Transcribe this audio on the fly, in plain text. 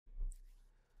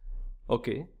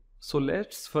Okay, so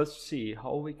let's first see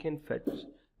how we can fetch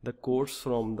the codes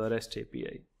from the REST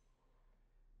API.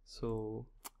 So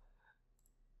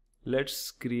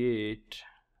let's create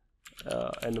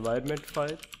an environment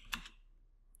file.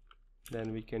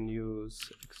 Then we can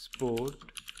use export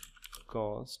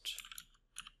const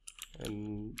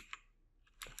and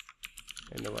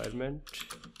environment.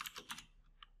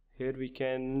 Here we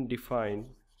can define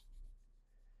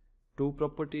two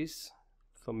properties,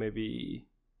 so maybe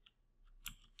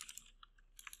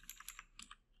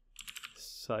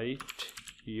site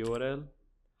URL,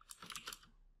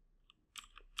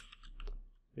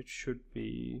 it should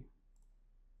be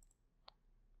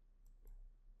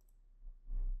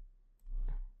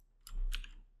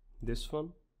this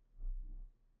one,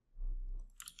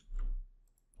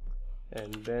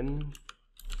 and then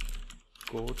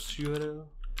course URL,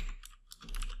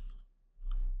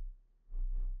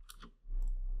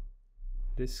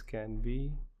 this can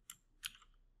be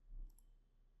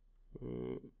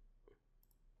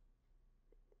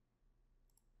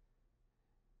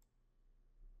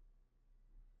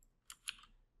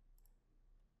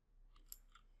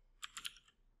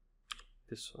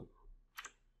this one.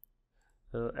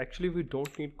 Actually we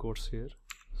don't need course here,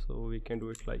 so we can do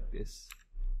it like this.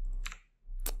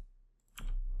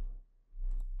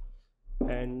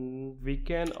 And we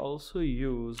can also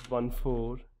use one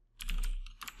for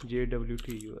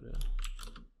JWT URL,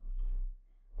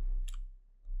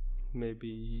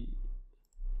 maybe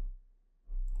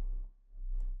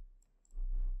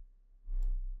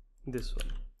this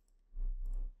one.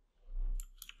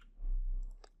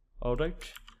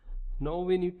 Alright, now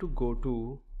we need to go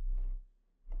to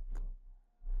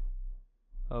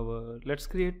our, let's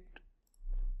create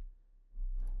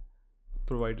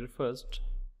provider first.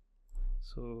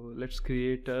 So let's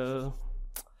create a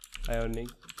Ionic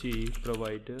G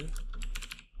provider,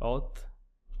 auth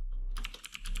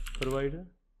provider.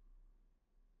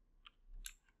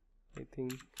 I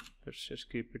think let's just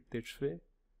keep it this way.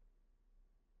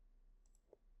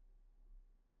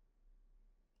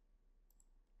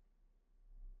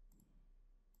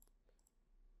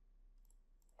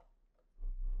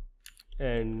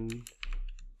 And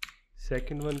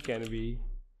second one can be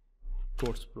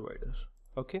course provider.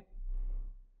 Okay,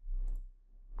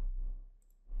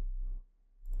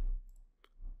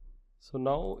 so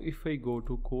now if I go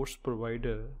to course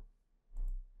provider,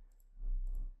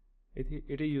 it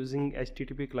is using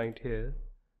HTTP client here.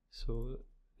 So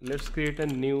let's create a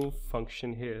new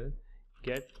function here,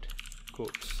 get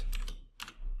codes,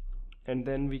 and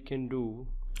then we can do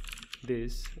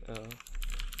this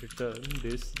return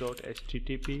this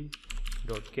 .http.get,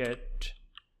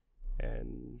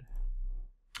 and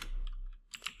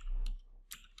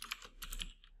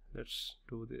let's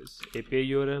do this API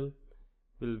URL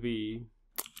will be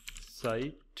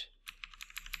site,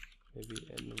 maybe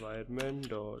environment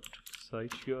dot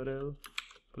site URL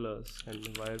plus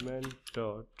environment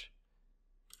dot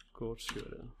course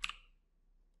URL.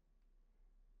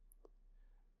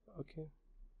 Okay,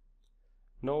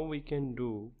 now we can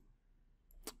do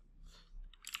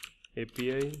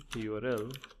API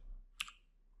URL,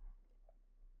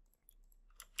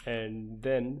 and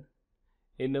then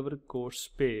in our course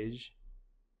page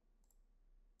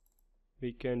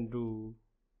we can do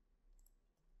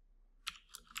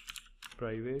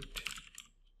private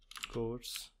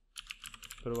course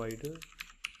provider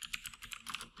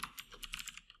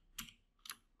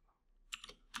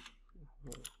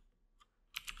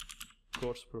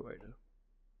course provider.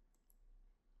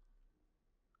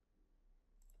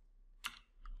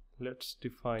 Let's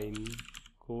define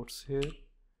course here,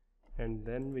 and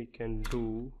then we can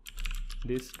do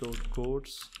this dot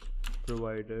course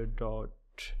provider dot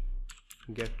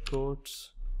get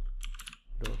codes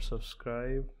dot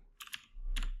subscribe,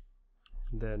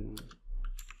 then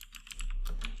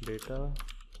data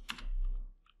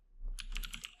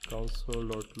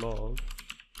console.log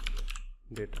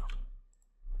data.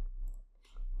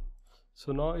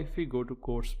 So now if we go to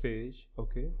course page,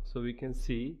 okay, so we can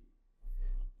see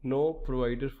no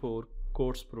provider for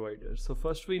course provider. So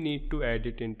first we need to add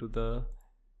it into the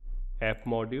app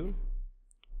module.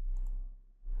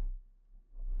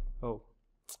 Oh,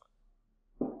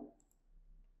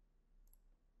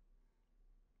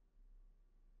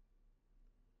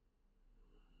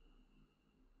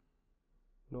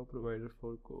 no provider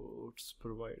for course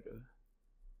provider.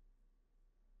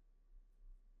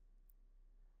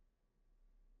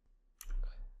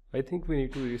 I think we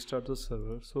need to restart the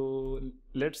server. So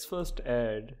let's first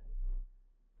add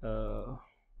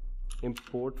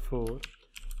import for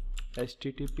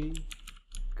HTTP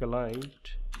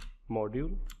client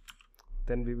module,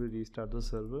 then we will restart the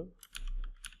server.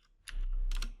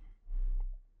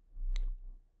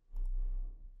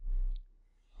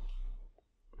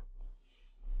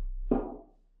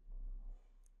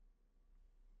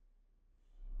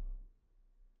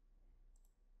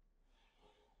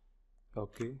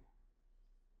 Okay,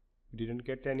 we didn't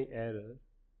get any error.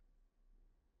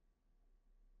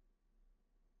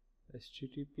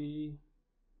 HTTP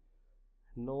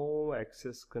no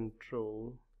access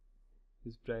control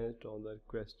is branched on the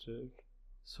requested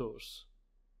source.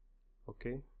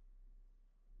 Okay.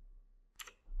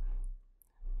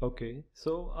 Okay,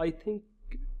 so I think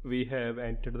we have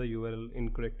entered the URL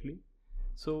incorrectly.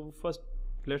 So first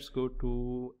let's go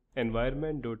to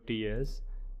environment.ts.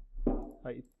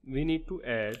 We need to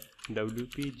add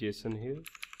WP JSON here.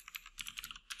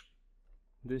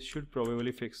 This should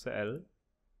probably fix the error.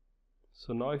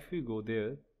 So now if we go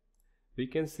there, we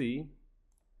can see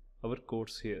our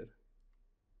codes here,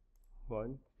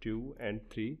 1, 2 and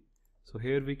 3. So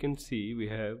here we can see we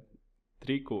have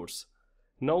 3 codes.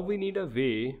 Now we need a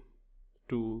way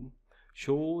to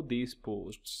show these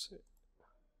posts,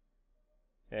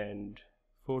 and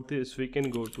for this we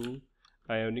can go to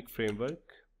Ionic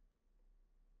framework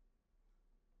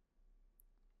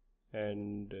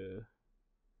and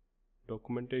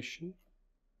documentation.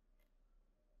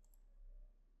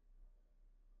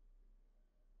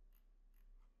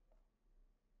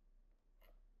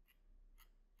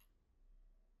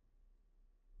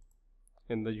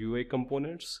 In the UI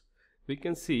components, we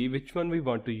can see which one we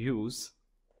want to use.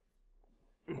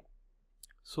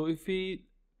 So if we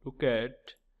look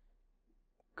at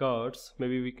cards,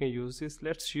 maybe we can use this.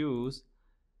 Let's use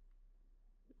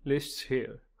lists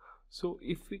here. So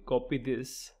if we copy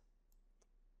this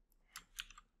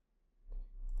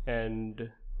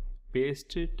and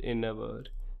paste it in our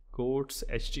codes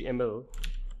HTML,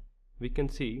 we can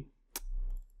see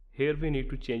here we need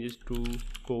to change it to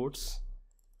codes.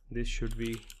 This should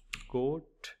be code,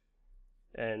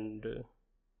 and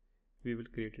we will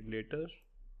create it later,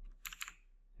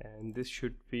 and this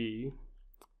should be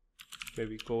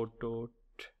maybe code dot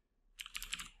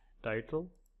title.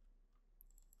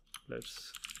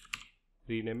 Let's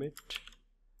rename it.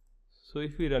 So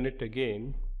if we run it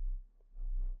again,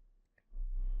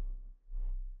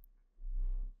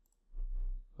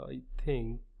 I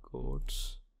think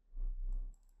codes.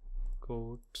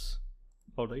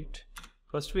 Alright,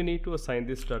 first we need to assign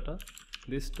this data.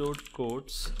 This dot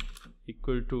codes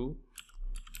equal to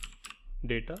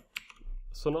data.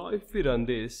 So now if we run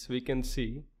this, we can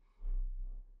see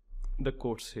the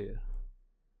codes here.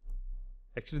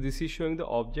 Actually this is showing the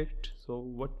object. So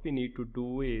what we need to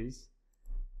do is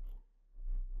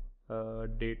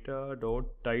data dot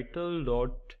title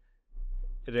dot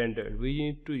rendered. We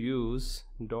need to use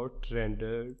dot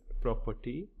rendered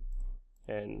property,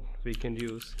 and we can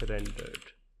use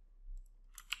rendered.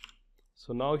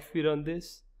 So now if we run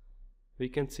this, we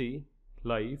can see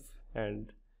live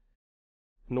and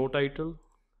no title.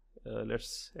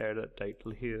 Let's add a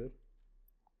title here,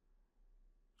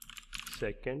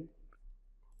 second.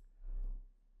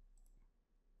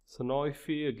 So now if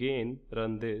we again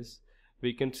run this,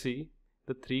 we can see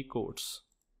the 3 codes.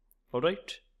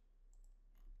 Alright,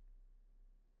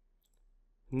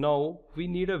 now we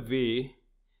need a way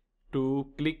to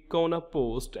click on a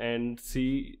post and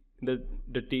see the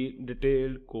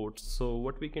detailed codes. So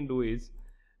what we can do is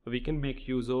we can make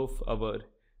use of our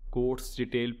codes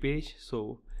detail page.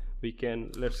 So we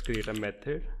can, let's create a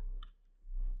method,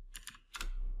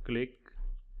 click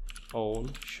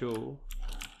on show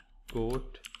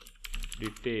code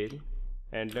detail,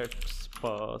 and let's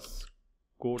pass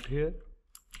code here.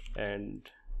 And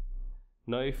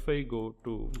now if I go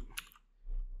to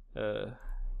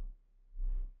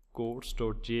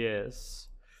codes.js,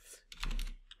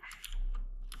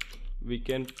 we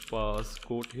can pass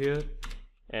code here,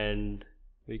 and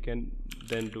we can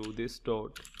then do this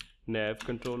dot nav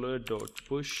controller dot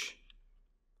push.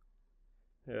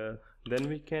 Then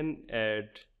we can add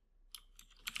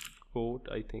code.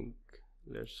 I think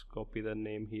let's copy the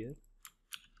name here,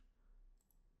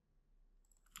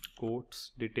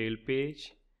 codes detail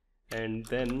page, and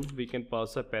then we can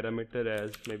pass a parameter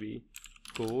as maybe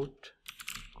code.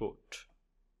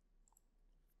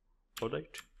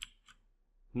 Alright,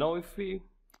 now if we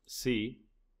see,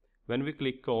 when we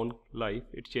click on live,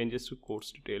 it changes to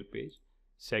codes detail page,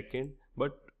 second,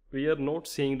 but we are not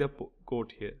seeing the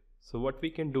code here. So what we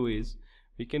can do is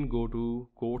we can go to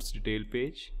codes detail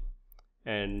page,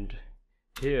 and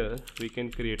here we can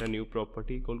create a new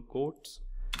property called codes,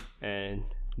 and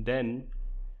then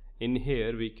in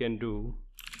here we can do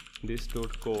this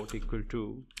dot code equal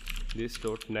to this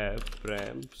dot nav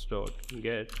params dot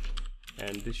get,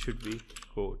 and this should be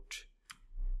code.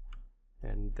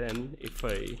 And then if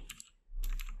I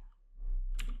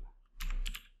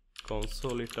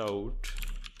console it out,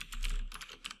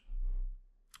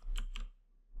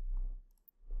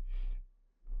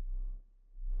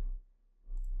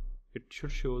 it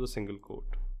should show the single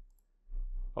quote.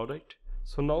 Alright,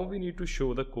 so now we need to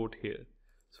show the quote here.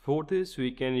 So for this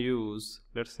we can use,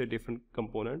 let's say, different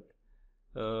component.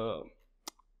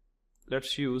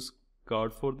 Let's use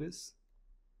CRUD for this.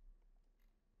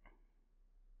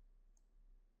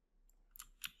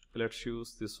 Let's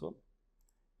use this one,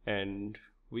 and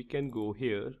we can go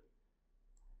here.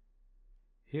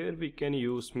 Here we can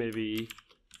use maybe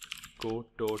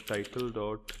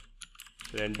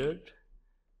quote.title.rendered.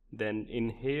 Then in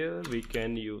here we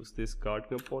can use this CRUD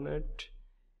component.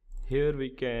 Here we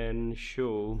can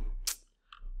show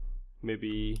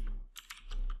maybe,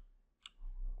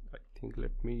 I think,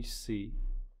 let me see,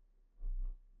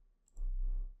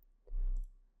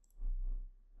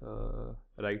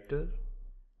 writer,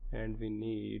 and we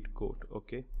need quote.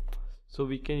 Okay, so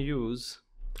we can use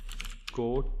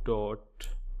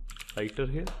quote.writer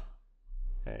here,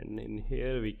 and in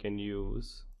here we can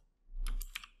use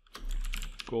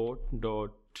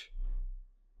quote.quote.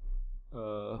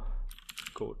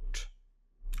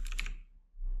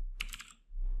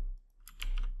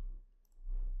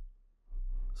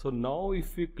 So now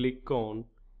if we click on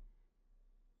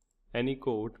any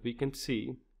quote, we can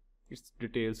see its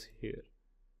details here.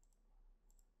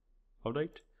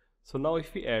 Alright, so now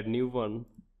if we add new one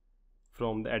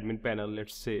from the admin panel,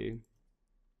 let's say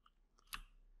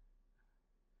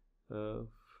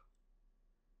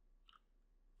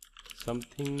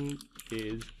something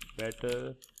is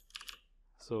better,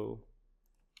 so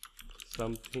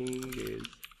something is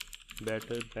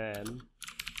better than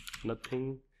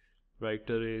nothing,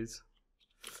 writer is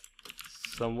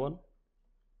someone.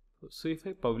 So if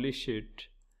I publish it,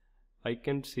 I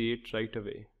can see it right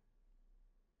away.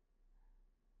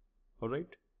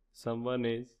 Alright, someone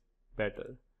is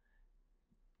better,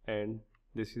 and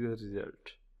this is the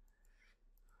result.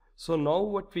 So now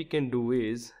what we can do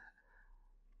is,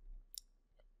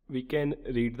 we can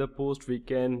read the post, we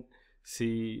can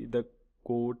see the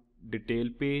quote detail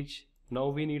page. Now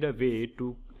we need a way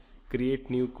to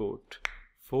create new quote.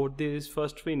 For this,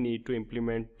 first we need to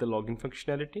implement the login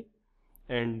functionality,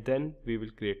 and then we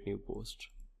will create new post.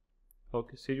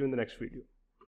 Okay, see you in the next video.